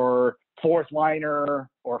or fourth liner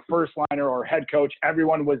or first liner or head coach.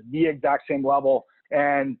 Everyone was the exact same level.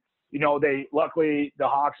 And luckily the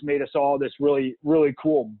Hawks made us all this really, really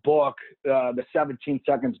cool book, the 17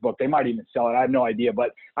 seconds book. They might even sell it. I have no idea,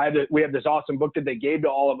 but we have this awesome book that they gave to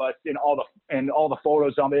all of us and all the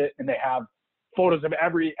photos of it. And they have photos of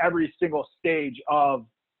every single stage of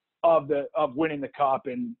winning the cup,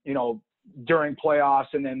 and, during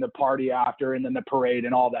playoffs, and then the party after, and then the parade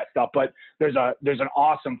and all that stuff. But there's an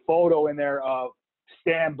awesome photo in there of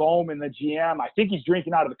Stan Bowman, the GM. I think he's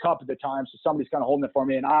drinking out of the cup at the time, so somebody's kind of holding it for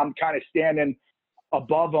me, and I'm kind of standing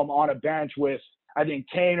above him on a bench with, I think,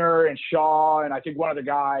 Kaner and Shaw, and I think one other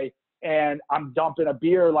guy, and I'm dumping a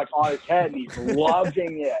beer like on his head, and he's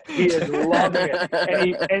loving it. He is loving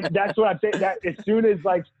it, and that's what I'm saying. That as soon as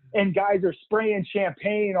and guys are spraying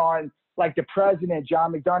champagne on like the president,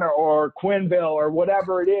 John McDonough, or Quinville, or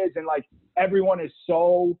whatever it is, and everyone is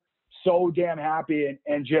so damn happy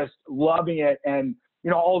and just loving it. And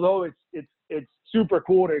although it's super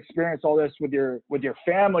cool to experience all this with your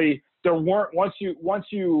family, there weren't once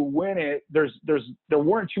you win it, there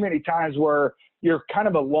weren't too many times where you're kind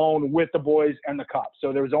of alone with the boys and the cup.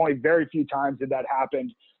 So there was only very few times that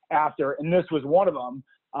happened after, and this was one of them.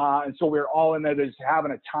 And so we were all in there just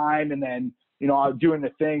having a time, and then doing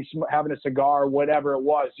the thing, having a cigar, whatever it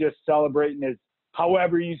was, just celebrating as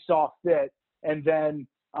however you saw fit. And then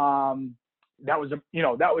that was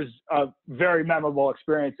a very memorable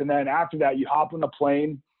experience. And then after that, you hop on the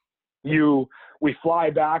plane, we fly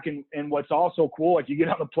back, and what's also cool, you get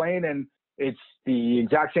on the plane and it's the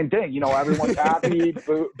exact same thing. Everyone's happy,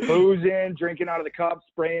 boozing, drinking out of the cup,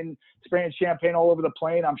 spraying champagne all over the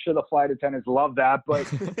plane. I'm sure the flight attendants love that,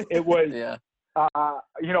 but it was, yeah.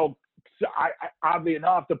 Oddly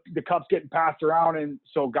enough, the cup's getting passed around, and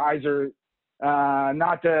so guys are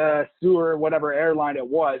not to sue or whatever airline it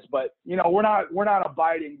was, but we're not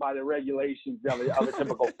abiding by the regulations of a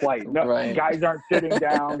typical flight. No, right. Guys aren't sitting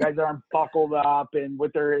down, guys aren't buckled up and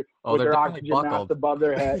with their oxygen mask above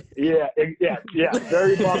their head. Yeah,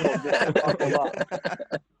 very buckled, buckled up.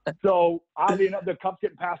 So oddly enough, the cup's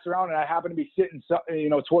getting passed around, and I happen to be sitting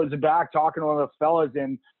towards the back talking to one of the fellas,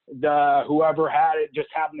 and whoever had it just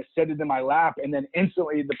happened to sit it in my lap, and then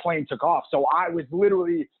instantly the plane took off. So I was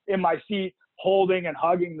literally in my seat holding and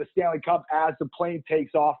hugging the Stanley Cup as the plane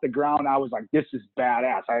takes off the ground. I was like, this is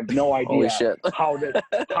badass. I have no idea how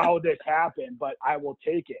this happened, but I will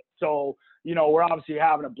take it. So, we're obviously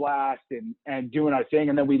having a blast and doing our thing.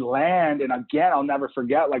 And then we land, and again, I'll never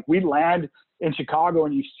forget, we land in Chicago,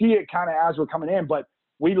 and you see it kind of as we're coming in, but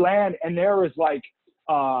we land, and there was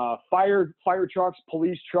fire trucks,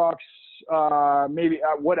 police trucks, maybe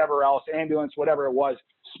whatever else, ambulance, whatever it was.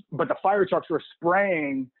 But the fire trucks were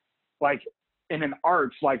spraying like in an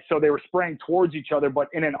arch, like, so they were spraying towards each other, but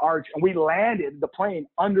in an arch. And we landed the plane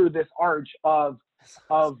under this arch of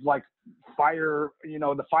like fire,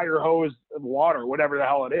 the fire hose water, whatever the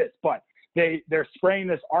hell it is. But they're spraying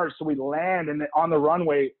this arch. So we land on the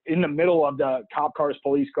runway in the middle of the cop cars,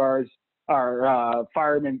 police cars, or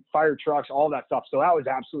firemen, fire trucks, all that stuff. So that was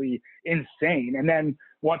absolutely insane. And then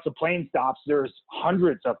once the plane stops, there's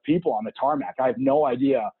hundreds of people on the tarmac. I have no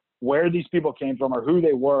idea where these people came from or who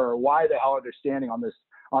they were or why the hell are they standing on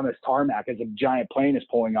this tarmac as a giant plane is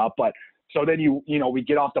pulling up. But so then we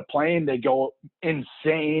get off the plane, they go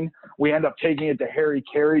insane. We end up taking it to Harry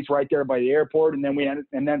Carey's right there by the airport. And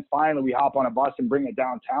then finally we hop on a bus and bring it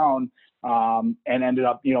downtown, and ended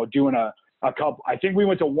up, doing a couple. I think we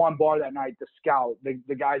went to one bar that night, the Scout.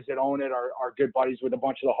 The guys that own it are good buddies with a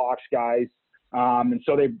bunch of the Hawks guys. And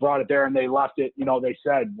so they brought it there and they left it, they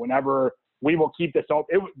said, whenever we will keep this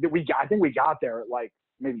open. I think we got there at like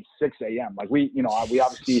maybe 6 a.m. Like we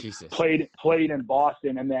obviously played in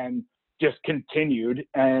Boston and then just continued.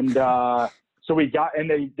 And so we got, and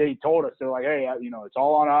they told us, they're like, hey, it's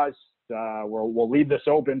all on us. We'll leave this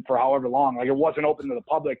open for however long. Like it wasn't open to the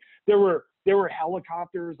public. There were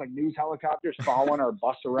helicopters, like news helicopters, following our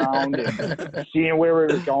bus around and seeing where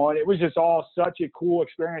we were going. It was just all such a cool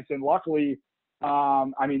experience. And luckily,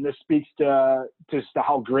 this speaks to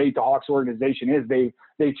how great the Hawks organization is.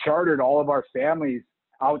 They chartered all of our families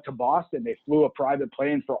out to Boston. They flew a private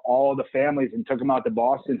plane for all the families and took them out to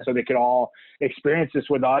Boston so they could all experience this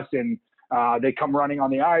with us. And they come running on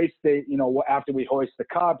the ice. They, after we hoist the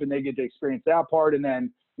cup, and they get to experience that part. And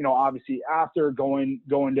then, obviously after going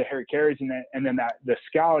to Harry Carey's and then the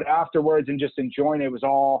Scout afterwards, and just enjoying it. It was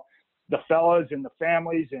all the fellas and the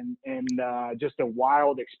families and just a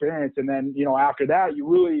wild experience. And then, after that, you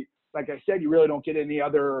really, like I said, you really don't get any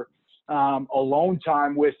other alone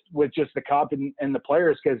time with just the cup and the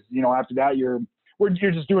players. Cause after that you're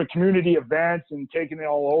just doing community events and taking it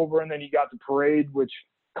all over. And then you got the parade, which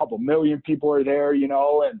a couple million people are there,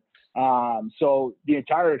 and so the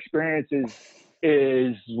entire experience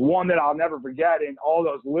is one that I'll never forget. And all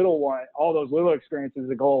those little experiences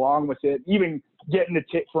that go along with it, even getting to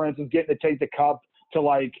take the cup to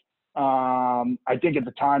like, I think at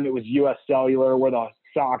the time it was US Cellular where the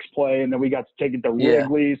Sox play, and then we got to take it to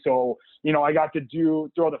Wrigley. So, I got to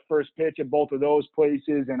throw the first pitch at both of those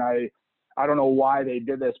places. And I don't know why they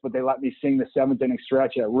did this, but they let me sing the 7th inning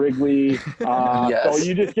stretch at Wrigley. Yes. So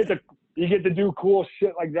you just get to do cool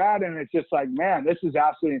shit like that. And it's just like, man, this is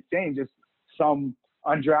absolutely insane. Just some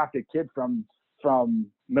undrafted kid from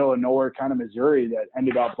middle of nowhere kind of Missouri that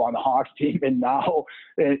ended up on the Hawks team, and now,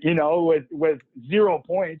 with 0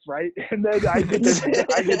 points, right? And then I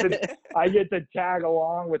get to tag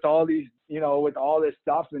along with all these, with all this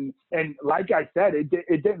stuff. And like I said, it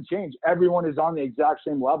didn't change. Everyone is on the exact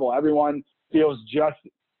same level. Everyone feels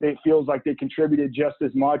like they contributed just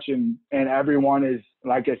as much, and everyone is,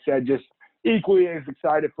 like I said, just equally as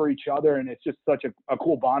excited for each other. And it's just such a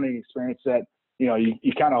cool bonding experience that,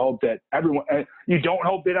 you kind of hope that you don't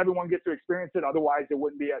hope that everyone gets to experience it. Otherwise it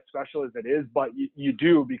wouldn't be as special as it is, but you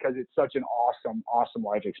do, because it's such an awesome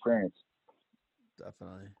life experience.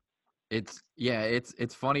 Definitely.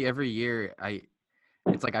 It's funny every year.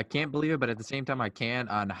 It's like I can't believe it, but at the same time I can,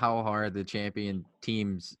 on how hard the champion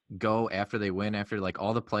teams go after they win, after like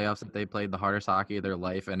all the playoffs that they played, the hardest hockey of their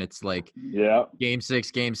life. And it's like game 6,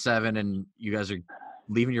 game 7, and you guys are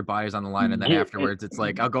leaving your bodies on the line. And then afterwards it's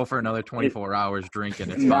like, I'll go for another 24 hours drinking.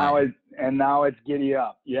 It's fine. Now it's giddy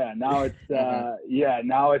up. Yeah. Now it's,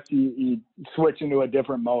 now it's, you switch into a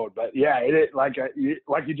different mode, but like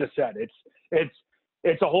you just said,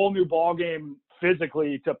 it's a whole new ball game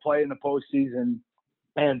physically to play in the postseason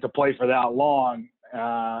and to play for that long.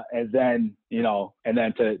 And then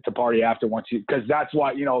to party after because that's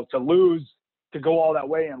why, to go all that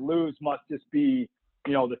way and lose must just be,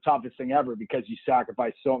 the toughest thing ever, because you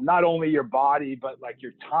sacrifice so not only your body, but like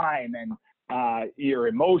your time and your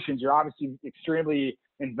emotions. You're obviously extremely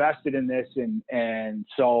invested in this. And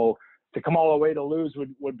so to come all the way to lose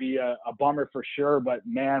would be a bummer for sure. But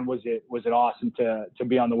man, was it awesome to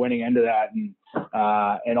be on the winning end of that,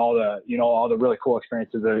 and all the really cool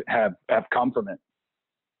experiences that have come from it.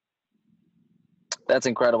 That's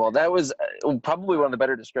incredible. That was probably one of the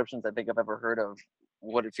better descriptions I think I've ever heard of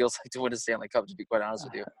what it feels like to win a Stanley Cup, to be quite honest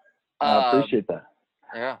with you. I appreciate that.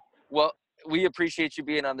 Yeah. Well, we appreciate you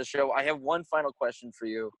being on the show. I have one final question for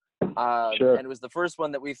you. Sure. And it was the first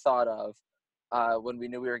one that we thought of when we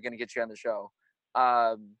knew we were going to get you on the show.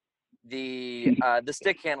 the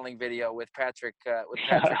stick handling video with Patrick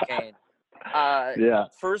Kane. Yeah.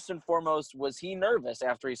 First and foremost, was he nervous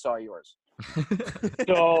after he saw yours?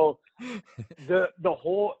 So the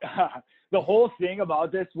whole the whole thing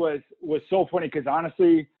about this was so funny because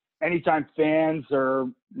honestly, anytime fans or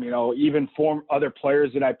even other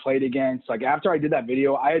players that I played against, like after I did that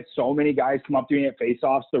video, I had so many guys come up to me at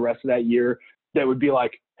face-offs the rest of that year that would be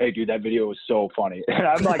like, "Hey, dude, that video was so funny," and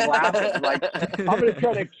I'm like laughing, like I'm gonna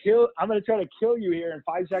try to kill you here in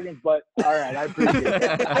 5 seconds, but all right, I appreciate it.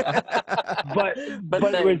 but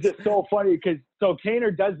it was just so funny because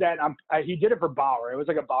Kaner does that. He did it for Bauer. It was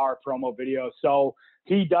like a Bauer promo video. So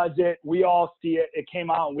he does it. We all see it. It came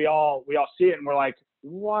out, and we all see it, and we're like,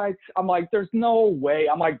 "What?" I'm like, "There's no way."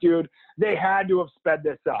 I'm like, "Dude, they had to have sped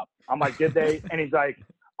this up." I'm like, "Did they?" And he's like,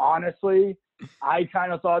 "Honestly, I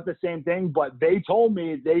kind of thought the same thing, but they told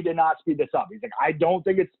me they did not speed this up." He's like, "I don't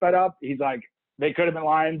think it's sped up." He's like, "They could have been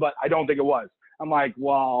lying, but I don't think it was." I'm like,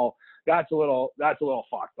 "Well, that's a little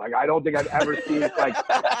fucked." Like, I don't think I've ever seen like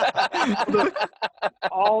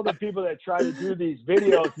all the people that try to do these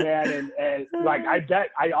videos, man. And like,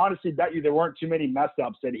 I honestly bet you there weren't too many mess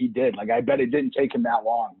ups that he did. Like, I bet it didn't take him that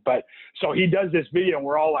long. But so he does this video and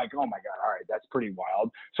we're all like, "Oh my God, all right, that's pretty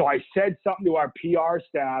wild." So I said something to our PR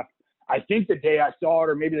staff, I think the day I saw it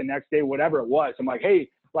or maybe the next day, whatever it was. I'm like, "Hey,"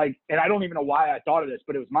 like, and I don't even know why I thought of this,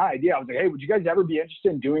 but it was my idea. I was like, "Hey, would you guys ever be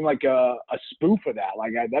interested in doing like a spoof of that?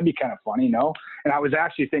 Like, that'd be kind of funny, no?" And I was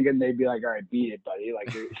actually thinking they'd be like, "All right, beat it, buddy.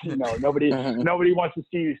 Like, nobody wants to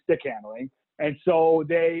see you stick handling." And so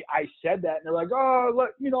I said that, and they're like, "Oh,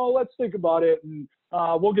 let's think about it, and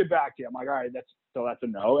we'll get back to you." I'm like, "All right, that's a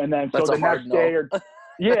no." And then so the next day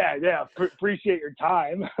appreciate your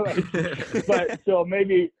time. But so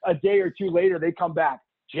maybe a day or two later, they come back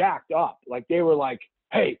jacked up. Like, they were like,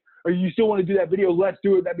 "Hey, are you still want to do that video? Let's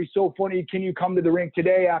do it. That'd be so funny. Can you come to the rink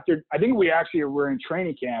today?" After, I think we actually were in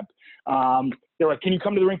training camp. They're like, "Can you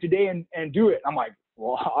come to the rink today and do it?" I'm like,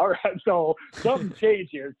 "Well, all right." So something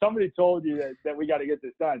changed here. Somebody told you that we got to get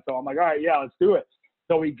this done. So I'm like, "All right, yeah, let's do it."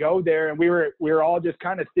 So we go there, and we were all just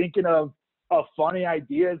kind of thinking of funny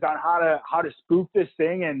ideas on how to spoof this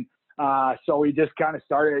thing. And so we just kind of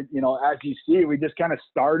started, as you see, we just kind of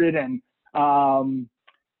started. And, I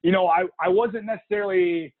wasn't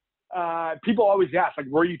necessarily, people always ask, like,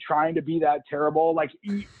 "Were you trying to be that terrible?" Like,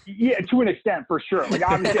 yeah, to an extent, for sure. Like,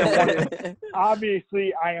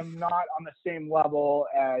 obviously I am not on the same level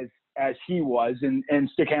as he was in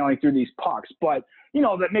stick handling through these pucks. But,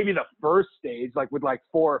 that maybe the first stage, like with like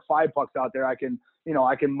 4 or 5 pucks out there, I can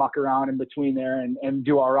muck around in between there and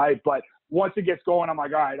do all right. But once it gets going, I'm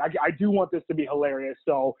like, all right, I do want this to be hilarious.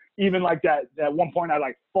 So even like that one point I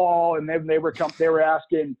like fall, and they were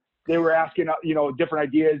asking, different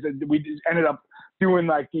ideas. And we just ended up doing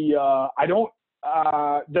like the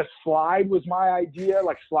slide was my idea,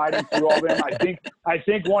 like sliding through all them. I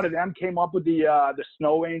think one of them came up with the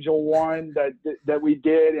snow angel one that we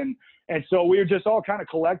did. And so we were just all kind of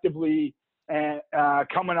collectively and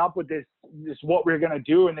coming up with this what we were going to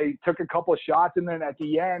do. And they took a couple of shots, and then at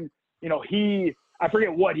the end, I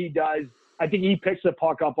forget what he does. I think he picks the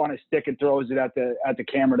puck up on his stick and throws it at the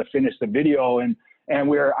camera to finish the video. And I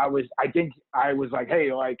was like,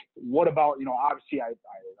 "Hey, like, what about, obviously I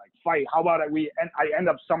like fight. How about I end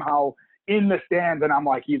up somehow in the stands, and I'm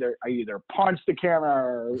like, I either punch the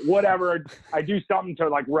camera or whatever. I do something to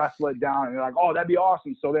like wrestle it down." And they're like, "Oh, that'd be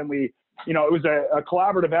awesome." So then we, it was a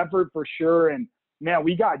collaborative effort for sure. And man,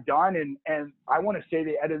 we got done, and I want to say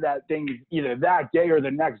they edited that thing either that day or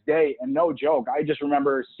the next day. And no joke, I just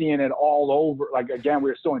remember seeing it all over. Like, again,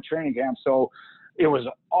 we were still in training camp, so it was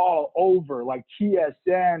all over, like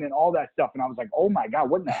TSN and all that stuff. And I was like, "Oh my God,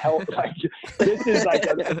 what in the hell?" Like, this is like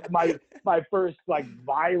my first like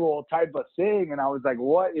viral type of thing. And I was like,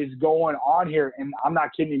 "What is going on here?" And I'm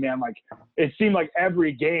not kidding you, man. Like, it seemed like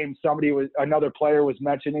every game another player was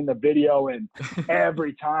mentioning the video, and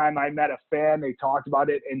every time I met a fan, they talked about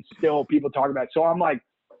it, and still people talk about it. So I'm like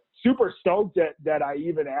super stoked that I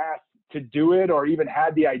even asked to do it, or even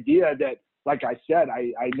had the idea that, like I said,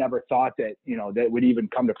 I never thought that, that would even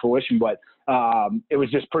come to fruition, but it was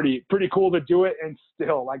just pretty cool to do it. And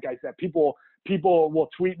still, like I said, people will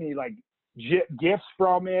tweet me like gifts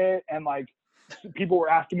from it. And like, people were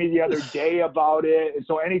asking me the other day about it. And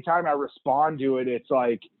so anytime I respond to it, it's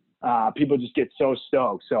like, people just get so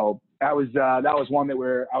stoked. So that was one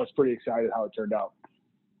that I was pretty excited how it turned out.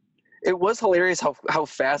 It was hilarious how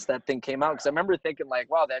fast that thing came out, because I remember thinking like,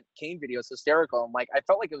 "Wow, that Kane video is hysterical." And like, I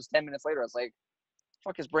felt like it was 10 minutes later. I was like,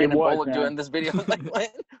 fuck is Brandon was, Bollig man. doing this video? Like,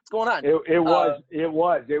 what's going on? It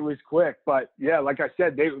was quick, but yeah, like I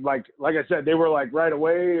said, they were like right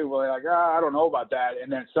away, they were like, I don't know about that,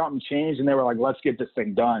 and then something changed, and they were like, let's get this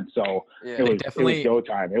thing done. So Yeah. it was go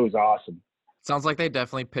time. It was awesome. Sounds like they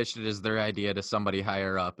definitely pitched it as their idea to somebody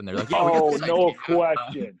higher up, and they're like, "Yeah, oh, we got this no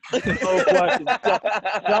idea." question, no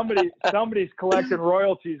question. Somebody's collecting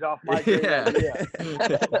royalties off my great idea.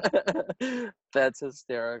 That's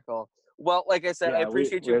hysterical. Well, like I said, I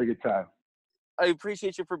appreciate we had a good time. I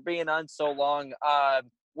appreciate you for being on so long.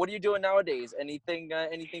 What are you doing nowadays? Anything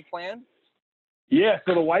planned? Yeah,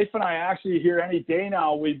 so the wife and I actually here any day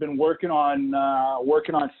now. We've been working on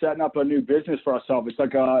setting up a new business for ourselves. It's a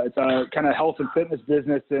kind of health and fitness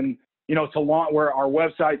business, and to launch where our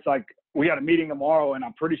website's like we got a meeting tomorrow, and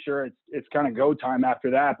I'm pretty sure it's kind of go time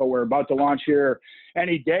after that. But we're about to launch here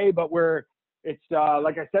any day. But it's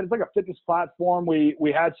like I said, it's like a fitness platform. We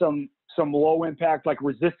had some low impact like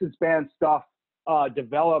resistance band stuff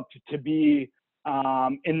developed to be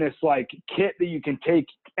in this like kit that you can take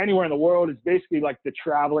anywhere in the world. Is basically like the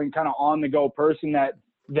traveling kind of on the go person that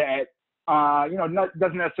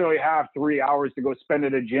doesn't necessarily have 3 hours to go spend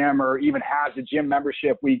at a gym or even has a gym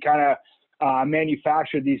membership. We kind of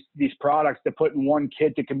manufacture these products to put in one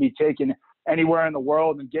kit that can be taken anywhere in the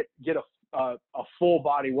world and get a full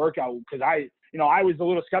body workout. Because I was a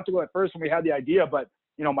little skeptical at first when we had the idea, but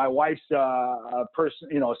my wife's a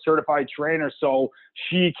certified trainer, so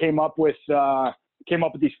she came up with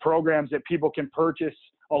these programs that people can purchase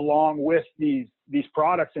along with these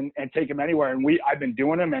products and take them anywhere. And I've been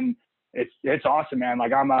doing them, and it's awesome, man.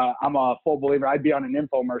 Like I'm a full believer. I'd be on an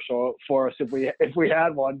infomercial for us if we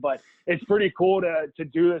had one. But it's pretty cool to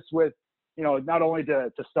do this with, not only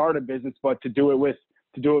to start a business, but to do it with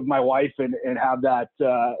my wife and have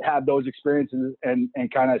those experiences and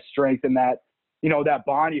kind of strengthen that. That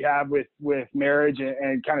bond you have with marriage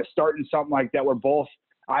and kind of starting something like that.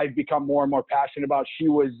 I've become more and more passionate about. She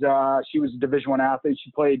was a Division I athlete.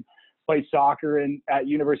 She played soccer at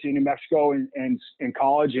University of New Mexico in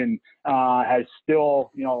college, and has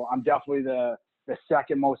still, I'm definitely the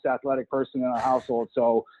second most athletic person in our household.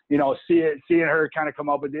 So, seeing her kind of come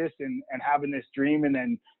up with this and having this dream, and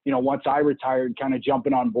then, once I retired, kind of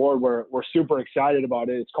jumping on board, we're super excited about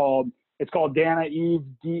it. It's called Dana Eve,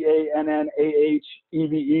 DANNAHEVE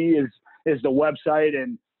is the website,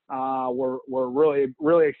 and we're really,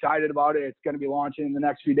 really excited about it. It's going to be launching in the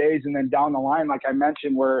next few days, and then down the line, like I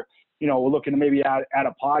mentioned, we're looking to maybe add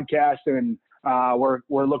a podcast, and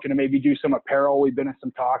we're looking to maybe do some apparel. We've been in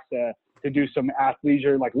some talks to do some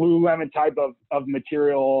athleisure, like Lululemon type of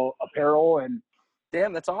material apparel. And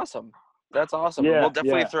damn, that's awesome. That's awesome. Yeah, we'll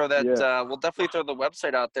definitely throw that. yeah. We'll definitely throw the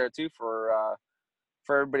website out there too for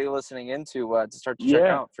everybody listening in to start to check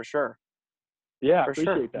out for sure. Yeah, for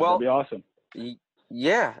appreciate sure. that. Well, that'd be awesome.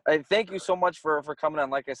 Yeah, thank you so much for coming on.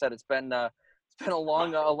 Like I said, it's been a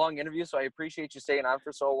long interview, so I appreciate you staying on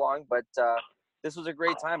for so long. But this was a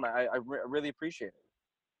great time. I really appreciate it.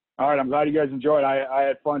 All right, I'm glad you guys enjoyed. I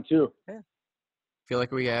had fun too. I feel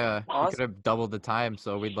like we could have doubled the time,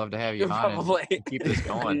 so we'd love to have you on and keep this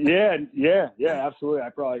going. Yeah, absolutely. I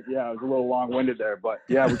was a little long-winded there, but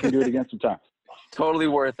yeah, we can do it again sometime. Totally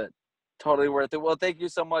worth it. Well, thank you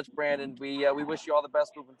so much, Brandon. We wish you all the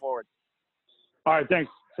best moving forward. All right,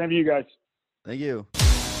 thanks. Same to you guys. Thank you.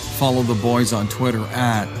 Follow the boys on Twitter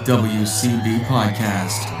at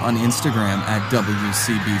WCBPodcast, on Instagram at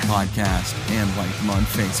WCBPodcast, and like them on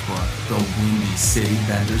Facebook, the Windy City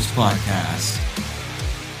Benders Podcast.